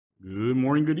Good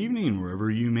morning, good evening, wherever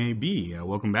you may be.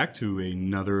 Welcome back to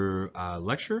another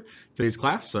lecture. Today's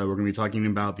class, we're going to be talking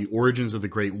about the origins of the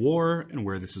Great War and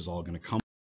where this is all going to come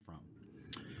from.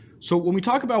 So when we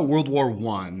talk about World War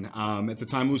I, at the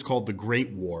time it was called the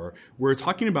Great War, we're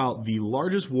talking about the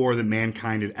largest war that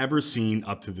mankind had ever seen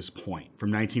up to this point,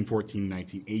 from 1914 to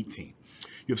 1918.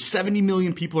 You have 70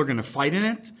 million people are going to fight in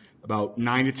it, about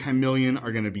 9 to 10 million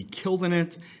are going to be killed in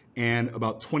it, and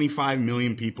about 25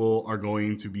 million people are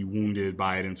going to be wounded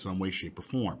by it in some way, shape, or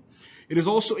form. It is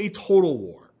also a total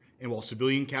war, and while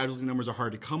civilian casualty numbers are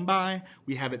hard to come by,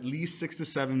 we have at least 6 to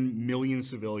 7 million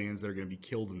civilians that are going to be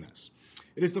killed in this.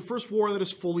 It is the first war that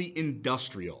is fully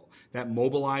industrial, that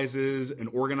mobilizes and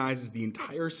organizes the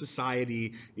entire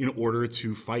society in order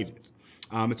to fight it.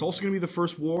 It's also going to be the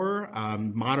first war,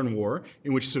 modern war,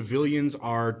 in which civilians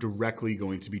are directly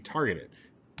going to be targeted.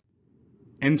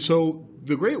 And so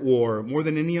the Great War, more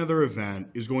than any other event,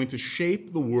 is going to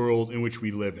shape the world in which we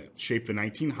live in, shape the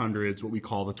 1900s, what we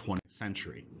call the 20th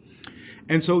century.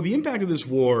 And so the impact of this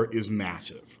war is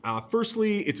massive.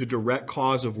 Firstly, it's a direct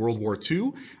cause of World War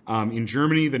II. In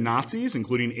Germany, the Nazis,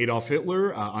 including Adolf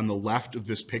Hitler on the left of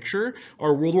this picture,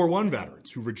 are World War I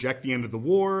veterans who reject the end of the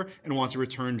war and want to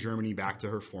return Germany back to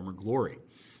her former glory.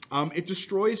 It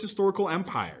destroys historical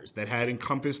empires that had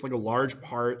encompassed like a large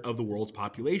part of the world's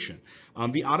population.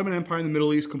 The Ottoman Empire in the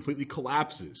Middle East completely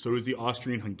collapses. So does the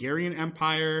Austrian-Hungarian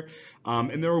Empire.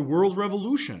 And there are world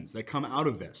revolutions that come out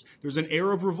of this. There's an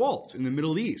Arab revolt in the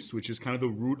Middle East, which is kind of the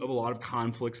root of a lot of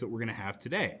conflicts that we're going to have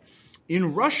today.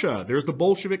 In Russia, there's the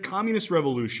Bolshevik Communist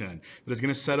Revolution that is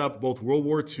going to set up both World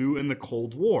War II and the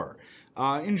Cold War.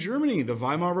 In Germany, the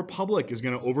Weimar Republic is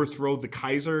going to overthrow the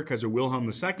Kaiser Wilhelm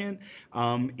II,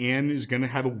 and is going to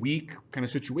have a weak kind of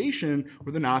situation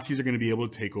where the Nazis are going to be able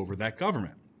to take over that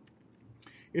government.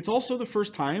 It's also the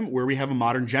first time where we have a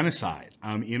modern genocide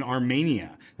in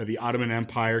Armenia that the Ottoman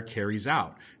Empire carries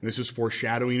out. And this is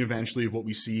foreshadowing eventually of what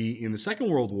we see in the Second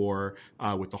World War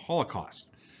with the Holocaust.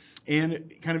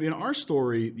 And kind of in our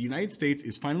story, the United States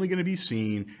is finally going to be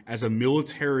seen as a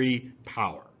military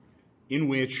power, in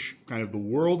which kind of the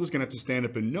world is going to have to stand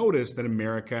up and notice that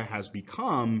America has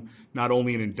become not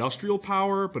only an industrial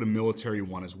power, but a military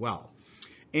one as well.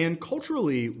 And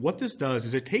culturally, what this does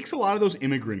is it takes a lot of those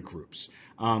immigrant groups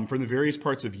from the various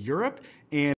parts of Europe,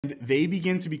 and they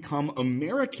begin to become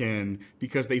American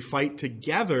because they fight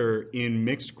together in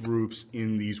mixed groups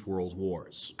in these world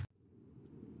wars.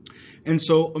 And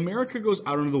so America goes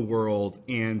out into the world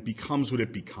and becomes what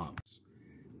it becomes.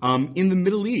 In the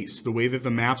Middle East, the way that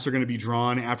the maps are going to be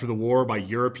drawn after the war by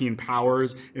European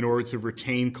powers in order to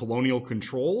retain colonial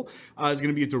control is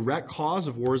going to be a direct cause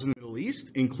of wars in the Middle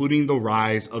East, including the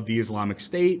rise of the Islamic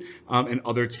State and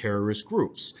other terrorist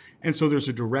groups. And so there's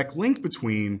a direct link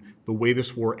between the way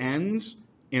this war ends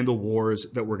and the wars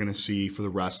that we're going to see for the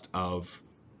rest of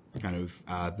kind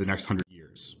of the next 100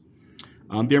 years.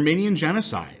 The Armenian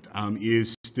genocide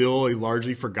is still a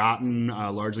largely forgotten,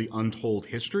 largely untold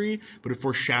history, but it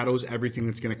foreshadows everything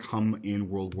that's going to come in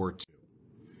World War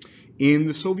II.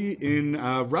 In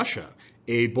Russia,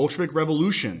 a Bolshevik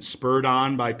revolution spurred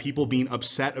on by people being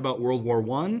upset about World War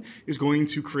I is going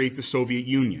to create the Soviet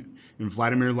Union, and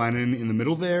Vladimir Lenin in the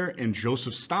middle there and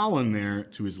Joseph Stalin there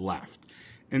to his left.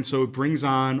 And so it brings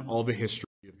on all the history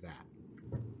of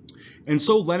that. And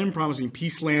so Lenin, promising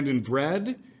peace, land, and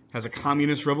bread, has a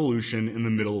communist revolution in the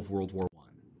middle of World War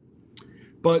I.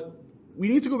 But we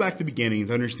need to go back to the beginning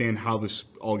to understand how this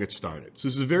all gets started. So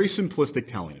this is a very simplistic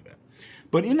telling of it.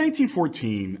 But in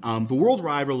 1914, the world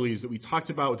rivalries that we talked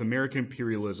about with American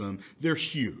imperialism, they're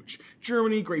huge.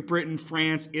 Germany, Great Britain,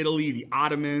 France, Italy, the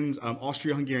Ottomans,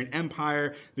 Austria-Hungarian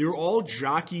Empire, they were all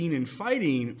jockeying and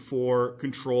fighting for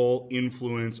control,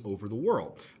 influence over the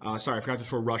world. Sorry, I forgot to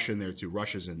throw Russia in there too.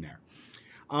 Russia's in there.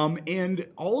 And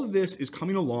all of this is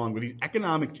coming along with these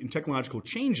economic and technological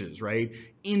changes, right?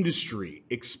 Industry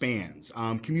expands,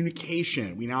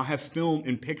 communication, we now have film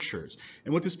and pictures.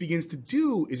 And what this begins to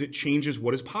do is it changes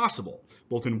what is possible,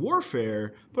 both in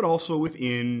warfare, but also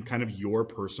within kind of your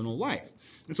personal life.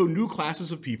 And so new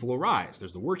classes of people arise.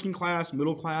 There's the working class,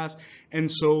 middle class,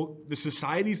 and so the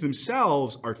societies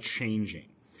themselves are changing.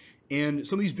 And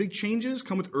some of these big changes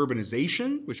come with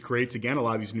urbanization, which creates, again, a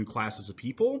lot of these new classes of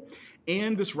people,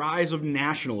 and this rise of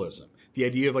nationalism, the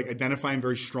idea of like identifying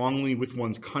very strongly with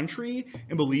one's country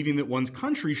and believing that one's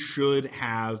country should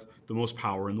have the most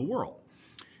power in the world.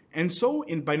 And so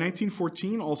by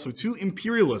 1914 also too,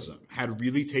 imperialism had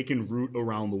really taken root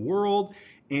around the world.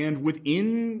 And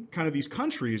within kind of these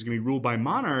countries going to be ruled by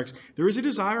monarchs, there is a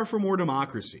desire for more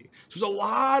democracy. So there's a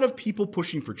lot of people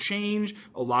pushing for change.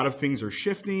 A lot of things are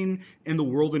shifting. And the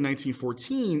world in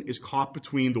 1914 is caught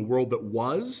between the world that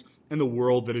was and the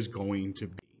world that is going to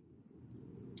be.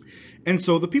 And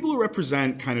so the people who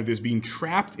represent kind of this being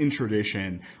trapped in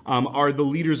tradition are the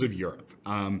leaders of Europe.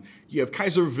 You have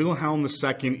Kaiser Wilhelm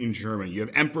II in Germany. You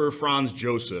have Emperor Franz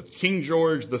Joseph, King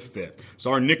George V,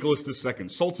 Tsar Nicholas II,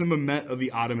 Sultan Mehmet of the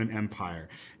Ottoman Empire.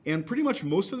 And pretty much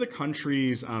most of the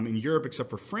countries in Europe, except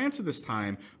for France at this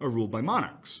time, are ruled by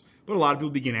monarchs. But a lot of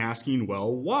people begin asking,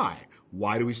 well, why?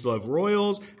 Why do we still have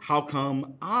royals? How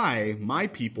come my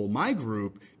people, my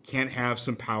group, can't have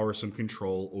some power, some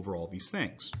control over all these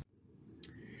things?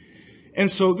 And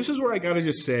so this is where I got to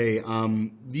just say,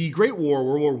 the Great War,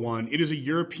 World War I, it is a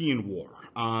European war.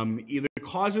 The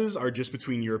causes are just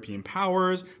between European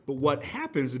powers, but what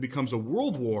happens is it becomes a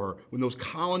world war when those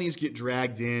colonies get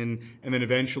dragged in, and then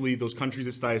eventually those countries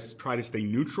that try to stay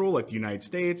neutral, like the United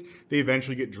States, they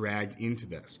eventually get dragged into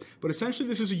this. But essentially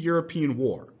this is a European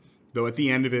war, though at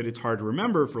the end of it, it's hard to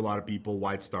remember for a lot of people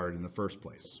why it started in the first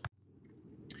place.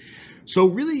 So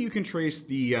really you can trace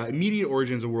the immediate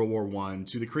origins of World War I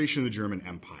to the creation of the German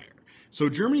Empire. So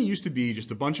Germany used to be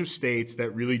just a bunch of states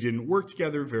that really didn't work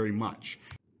together very much.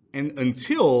 And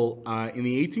until in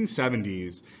the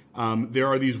 1870s, there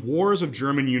are these wars of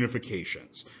German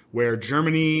unifications, where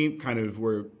Germany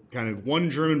where one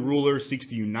German ruler seeks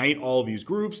to unite all of these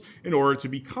groups in order to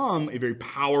become a very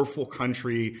powerful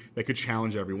country that could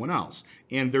challenge everyone else.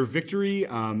 And their victory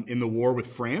in the war with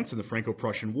France, in the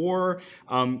Franco-Prussian War,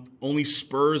 only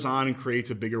spurs on and creates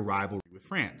a bigger rivalry with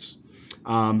France.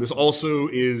 This also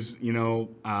is,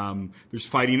 there's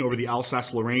fighting over the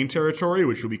Alsace-Lorraine territory,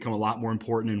 which will become a lot more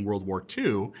important in World War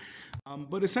II.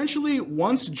 But essentially,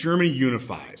 once Germany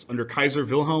unifies under Kaiser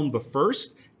Wilhelm I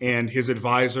and his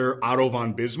advisor Otto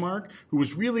von Bismarck, who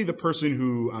was really the person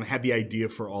who had the idea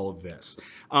for all of this,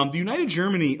 the United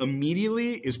Germany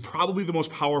immediately is probably the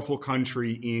most powerful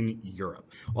country in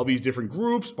Europe. All these different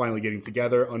groups finally getting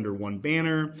together under one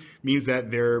banner means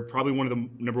that they're probably one of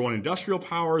the #1 industrial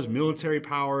powers, military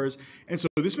powers, and so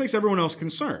this makes everyone else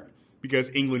concerned.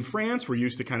 Because England, France were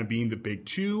used to kind of being the big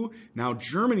two. Now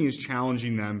Germany is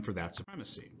challenging them for that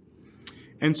supremacy.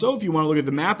 And so if you want to look at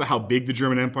the map of how big the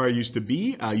German Empire used to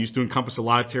be, used to encompass a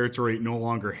lot of territory it no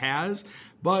longer has,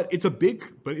 but it's a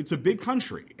big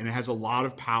country and it has a lot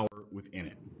of power within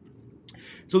it.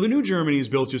 So the new Germany is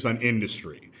built just on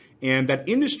industry. And that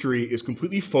industry is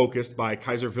completely focused by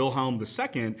Kaiser Wilhelm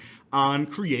II on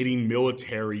creating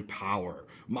military power.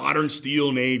 Modern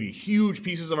steel navy, huge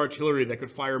pieces of artillery that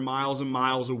could fire miles and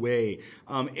miles away,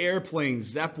 airplanes,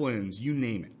 zeppelins, you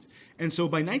name it. And so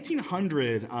by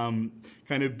 1900,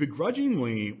 kind of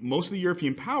begrudgingly, most of the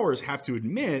European powers have to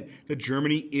admit that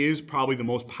Germany is probably the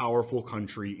most powerful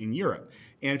country in Europe.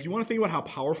 And if you want to think about how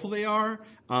powerful they are,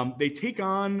 they take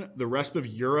on the rest of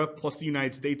Europe plus the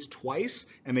United States twice,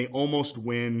 and they almost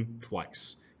win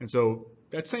twice. And so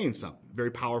that's saying something,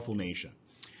 very powerful nation.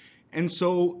 And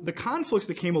so the conflicts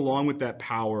that came along with that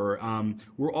power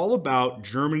were all about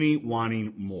Germany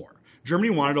wanting more. Germany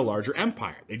wanted a larger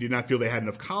empire. They did not feel they had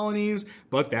enough colonies,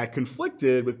 but that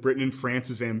conflicted with Britain and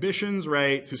France's ambitions,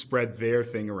 right, to spread their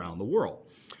thing around the world.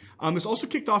 This also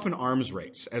kicked off an arms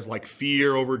race as like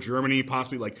fear over Germany,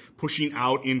 possibly like pushing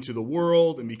out into the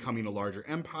world and becoming a larger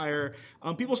empire.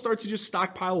 People start to just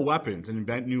stockpile weapons and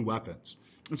invent new weapons.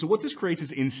 And so what this creates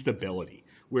is instability,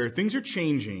 where things are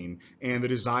changing and the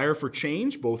desire for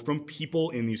change, both from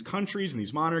people in these countries and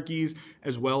these monarchies,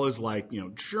 as well as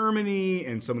Germany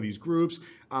and some of these groups,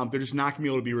 they're just not gonna be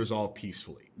able to be resolved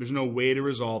peacefully. There's no way to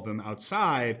resolve them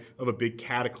outside of a big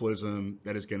cataclysm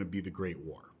that is gonna be the Great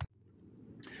War.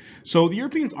 So the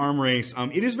Europeans' arm race,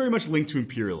 it is very much linked to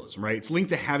imperialism, right? It's linked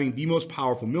to having the most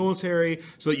powerful military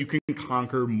so that you can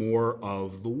conquer more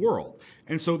of the world.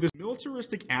 And so this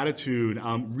militaristic attitude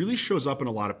really shows up in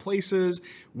a lot of places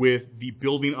with the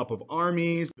building up of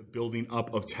armies, the building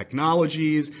up of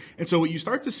technologies. And so what you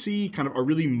start to see kind of are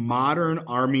really modern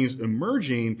armies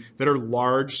emerging that are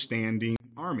large standing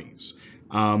armies.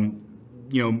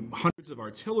 Hundreds of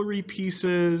artillery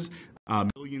pieces,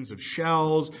 millions of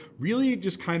shells, really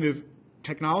just kind of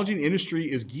technology and industry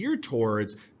is geared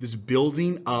towards this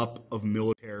building up of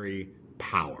military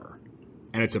power.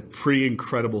 And it's a pretty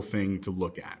incredible thing to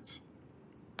look at.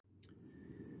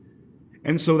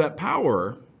 And so that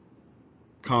power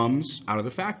comes out of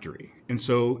the factory. And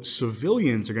so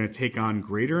civilians are going to take on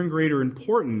greater and greater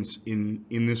importance in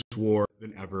this war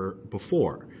than ever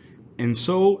before. And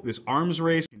so this arms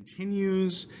race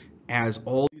continues as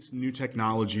all this new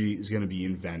technology is going to be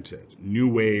invented, new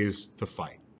ways to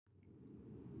fight.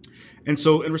 And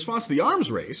so in response to the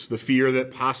arms race, the fear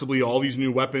that possibly all these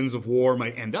new weapons of war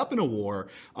might end up in a war,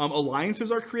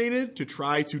 alliances are created to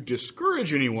try to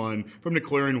discourage anyone from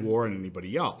declaring war on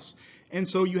anybody else. And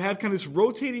so you have kind of this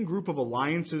rotating group of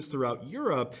alliances throughout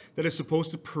Europe that is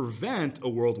supposed to prevent a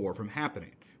world war from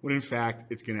happening, when in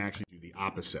fact it's going to actually do the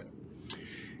opposite.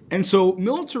 And so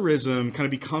militarism kind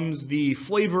of becomes the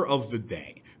flavor of the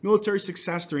day. Military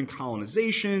success during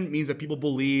colonization means that people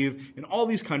believe in all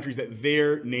these countries that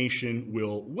their nation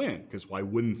will win, because why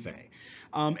wouldn't they?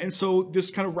 And so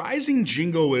this kind of rising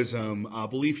jingoism,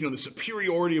 belief, the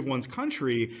superiority of one's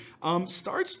country,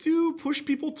 starts to push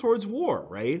people towards war,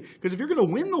 right? Because if you're going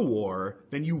to win the war,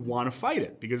 then you want to fight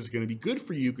it because it's going to be good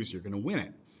for you because you're going to win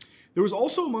it. There was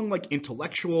also among like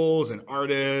intellectuals and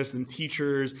artists and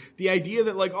teachers the idea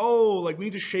that we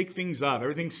need to shake things up.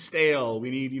 Everything's stale. We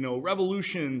need,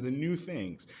 revolutions and new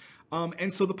things.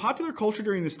 And so the popular culture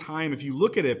during this time, if you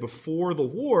look at it before the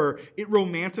war, it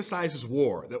romanticizes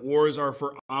war, that wars are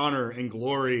for honor and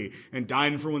glory, and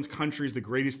dying for one's country is the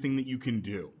greatest thing that you can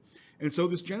do. And so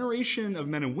this generation of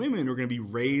men and women who are going to be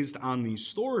raised on these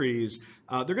stories,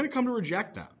 they're going to come to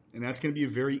reject them. And that's going to be a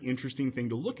very interesting thing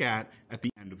to look at the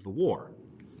end of the war.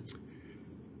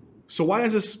 So why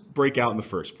does this break out in the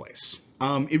first place?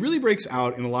 It really breaks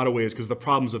out in a lot of ways because of the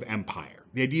problems of empire.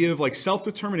 The idea of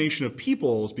self-determination of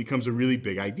peoples becomes a really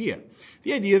big idea.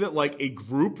 The idea that a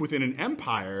group within an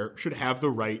empire should have the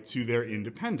right to their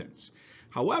independence.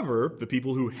 However, the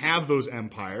people who have those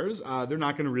empires, they're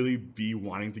not going to really be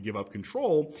wanting to give up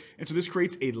control. And so this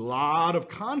creates a lot of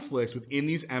conflicts within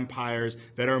these empires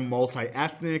that are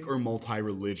multi-ethnic or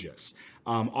multi-religious.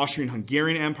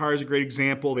 Austrian-Hungarian Empire is a great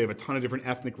example. They have a ton of different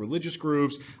ethnic religious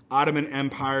groups. Ottoman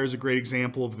Empire is a great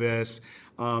example of this.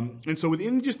 And so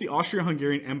within just the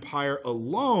Austro-Hungarian Empire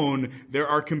alone, there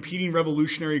are competing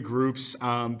revolutionary groups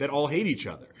that all hate each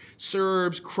other.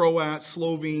 Serbs, Croats,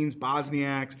 Slovenes,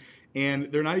 Bosniaks.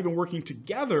 And they're not even working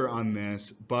together on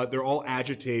this, but they're all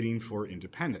agitating for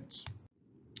independence.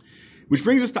 Which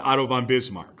brings us to Otto von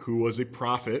Bismarck, who was a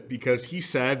prophet because he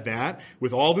said that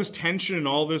with all this tension and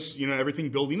all this, everything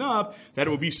building up, that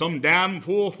it would be some damn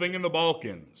fool thing in the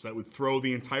Balkans that would throw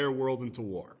the entire world into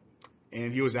war.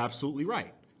 And he was absolutely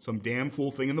right. Some damn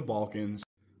fool thing in the Balkans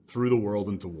threw the world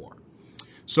into war.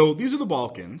 So these are the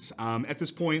Balkans. At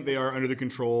this point, they are under the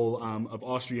control of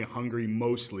Austria-Hungary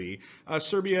mostly.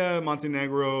 Serbia,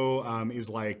 Montenegro is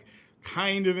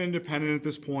kind of independent at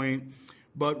this point.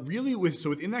 But really,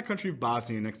 within that country of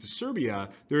Bosnia next to Serbia,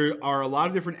 there are a lot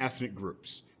of different ethnic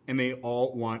groups, and they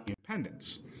all want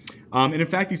independence. And in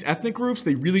fact, these ethnic groups,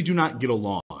 they really do not get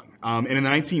along. And in the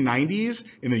 1990s,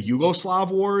 in the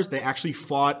Yugoslav wars, they actually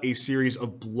fought a series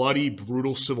of bloody,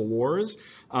 brutal civil wars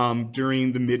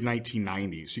during the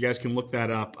mid-1990s. You guys can look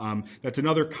that up. That's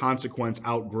another consequence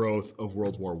outgrowth of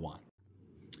World War I.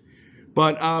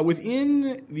 But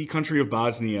within the country of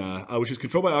Bosnia, which is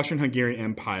controlled by Austrian-Hungarian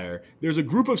Empire, there's a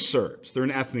group of Serbs, they're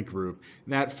an ethnic group,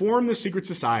 that form this secret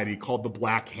society called the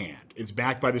Black Hand. It's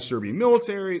backed by the Serbian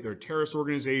military, they're a terrorist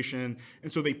organization,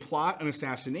 and so they plot an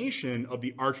assassination of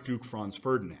the Archduke Franz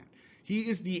Ferdinand. He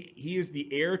is the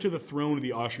heir to the throne of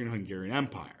the Austrian-Hungarian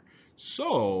Empire.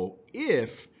 So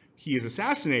if he is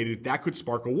assassinated, that could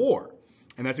spark a war.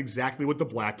 And that's exactly what the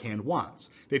Black Hand wants.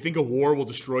 They think a war will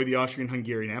destroy the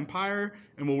Austrian-Hungarian Empire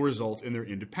and will result in their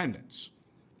independence.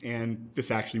 And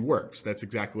this actually works. That's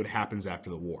exactly what happens after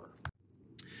the war.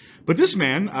 But this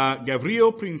man,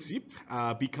 Gavrilo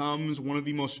Princip, becomes one of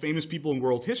the most famous people in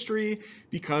world history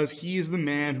because he is the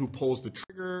man who pulls the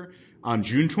trigger on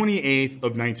June 28th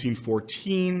of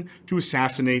 1914 to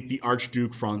assassinate the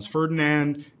Archduke Franz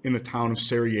Ferdinand in the town of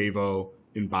Sarajevo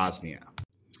in Bosnia.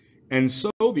 And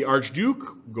so the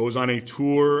Archduke goes on a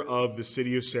tour of the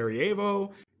city of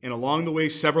Sarajevo, and along the way,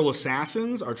 several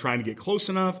assassins are trying to get close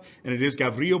enough, and it is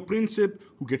Gavrilo Princip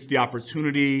who gets the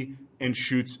opportunity and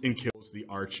shoots and kills the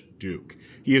Archduke.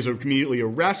 He is immediately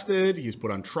arrested, he is put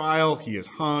on trial, he is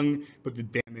hung, but the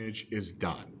damage is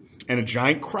done. And a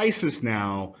giant crisis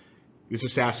now, this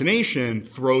assassination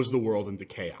throws the world into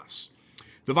chaos.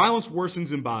 The violence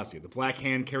worsens in Bosnia. The Black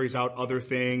Hand carries out other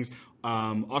things.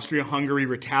 Austria-Hungary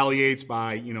retaliates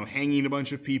by, hanging a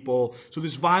bunch of people. So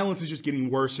this violence is just getting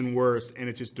worse and worse, and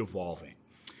it's just devolving.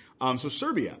 So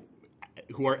Serbia,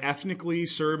 who are ethnically,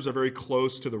 Serbs are very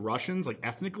close to the Russians,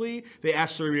 ethnically, they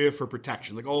ask Serbia for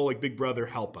protection, big brother,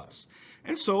 help us.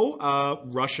 And so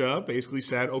Russia basically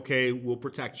said, okay, we'll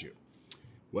protect you.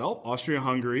 Well,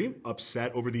 Austria-Hungary,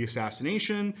 upset over the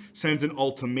assassination, sends an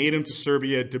ultimatum to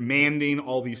Serbia demanding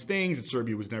all these things that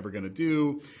Serbia was never going to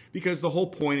do, because the whole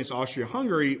point is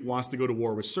Austria-Hungary wants to go to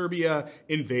war with Serbia,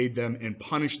 invade them, and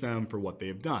punish them for what they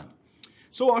have done.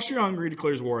 So Austria-Hungary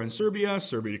declares war on Serbia,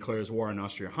 Serbia declares war on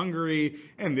Austria-Hungary,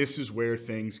 and this is where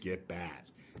things get bad.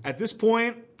 At this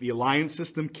point, the alliance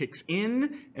system kicks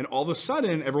in, and all of a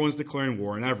sudden, everyone's declaring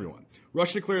war on everyone.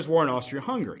 Russia declares war on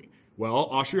Austria-Hungary. Well,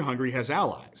 Austria-Hungary has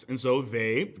allies, and so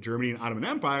they, Germany and Ottoman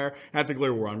Empire, had to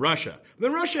declare war on Russia. But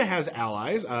then Russia has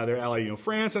allies. Their ally,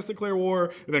 France has to declare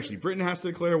war. Eventually, Britain has to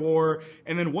declare war.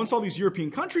 And then once all these European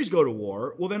countries go to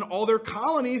war, well, then all their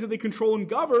colonies that they control and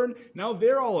govern, now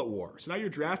they're all at war. So now you're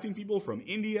drafting people from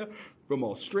India, from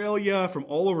Australia, from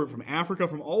all over, from Africa,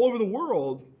 from all over the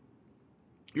world.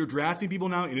 You're drafting people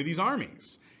now into these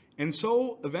armies. And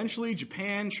so eventually,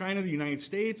 Japan, China, the United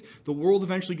States, the world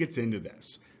eventually gets into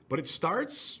this. But it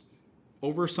starts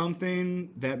over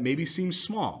something that maybe seems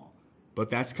small. But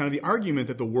that's kind of the argument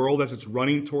that the world, as it's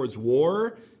running towards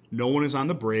war, no one is on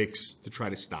the brakes to try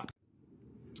to stop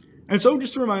it. And so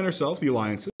just to remind ourselves, the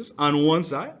alliances, on one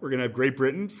side, we're going to have Great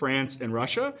Britain, France, and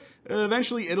Russia,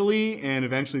 eventually Italy, and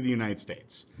eventually the United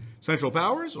States. Central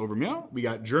powers, over here, we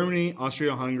got Germany,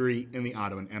 Austria-Hungary, and the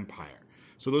Ottoman Empire.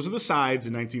 So those are the sides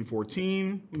in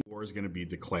 1914 when war is going to be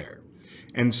declared.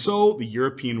 And so the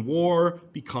European war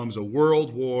becomes a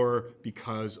world war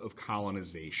because of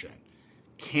colonization.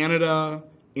 Canada,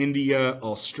 India,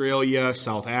 Australia,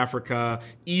 South Africa,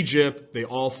 Egypt, they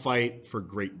all fight for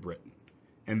Great Britain.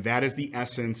 And that is the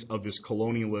essence of this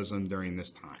colonialism during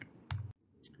this time.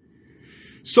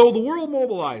 So the world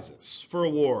mobilizes for a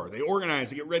war. They organize,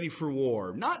 they get ready for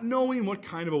war, not knowing what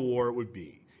kind of a war it would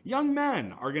be. Young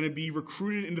men are going to be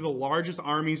recruited into the largest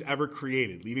armies ever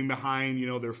created, leaving behind,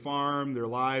 their farm, their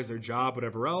lives, their job,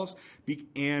 whatever else,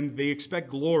 and they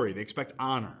expect glory, they expect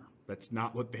honor. That's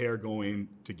not what they're going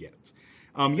to get.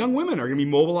 Young women are going to be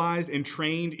mobilized and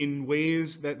trained in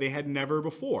ways that they had never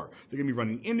before. They're going to be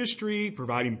running industry,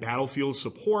 providing battlefield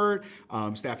support,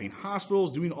 staffing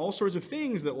hospitals, doing all sorts of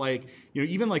things that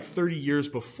even 30 years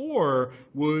before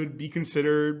would be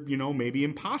considered, maybe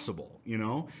impossible,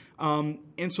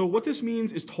 And so what this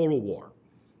means is total war.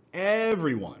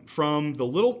 Everyone, from the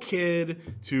little kid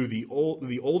to the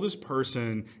oldest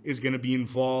person, is going to be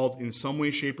involved in some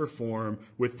way, shape, or form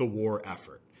with the war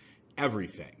effort.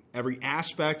 Everything. Every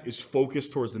aspect is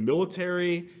focused towards the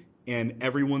military, and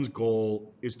everyone's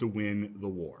goal is to win the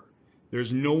war.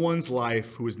 There's no one's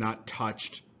life who is not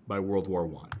touched by World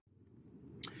War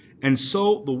I. And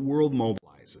so the world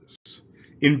mobilizes.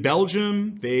 In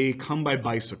Belgium, they come by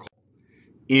bicycle.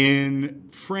 In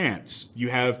France, you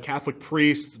have Catholic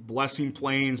priests blessing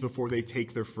planes before they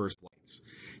take their first flights.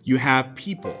 You have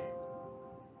people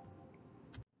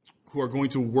who are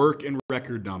going to work in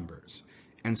record numbers.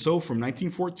 And so from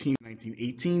 1914 to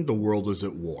 1918, the world was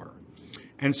at war.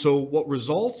 And so what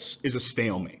results is a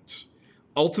stalemate.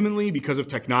 Ultimately, because of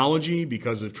technology,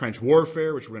 because of trench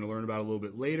warfare, which we're going to learn about a little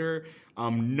bit later,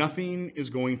 nothing is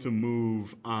going to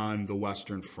move on the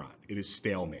Western Front. It is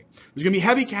stalemate. There's going to be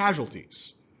heavy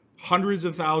casualties. Hundreds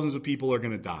of thousands of people are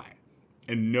going to die,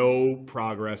 and no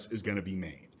progress is going to be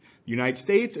made. The United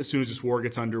States, as soon as this war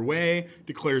gets underway,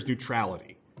 declares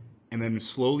neutrality. And then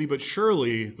slowly but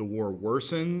surely, the war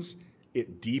worsens,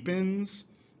 it deepens,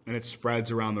 and it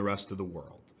spreads around the rest of the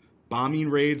world. Bombing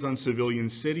raids on civilian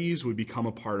cities would become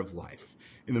a part of life.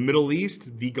 In the Middle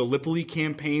East, the Gallipoli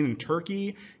campaign in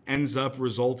Turkey ends up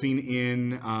resulting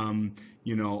in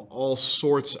all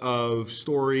sorts of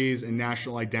stories and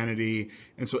national identity,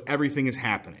 and so everything is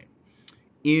happening.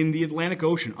 In the Atlantic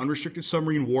Ocean, unrestricted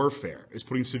submarine warfare is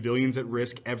putting civilians at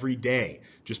risk every day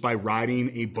just by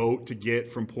riding a boat to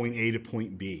get from point A to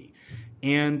point B.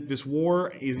 And this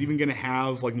war is even going to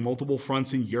have multiple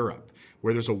fronts in Europe,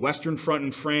 where there's a Western front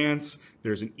in France,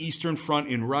 there's an Eastern front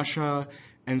in Russia.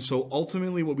 And so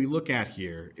ultimately what we look at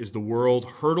here is the world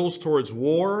hurtles towards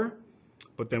war,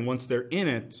 but then once they're in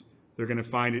it, they're going to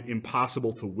find it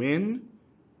impossible to win,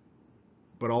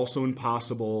 but also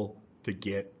impossible to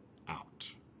get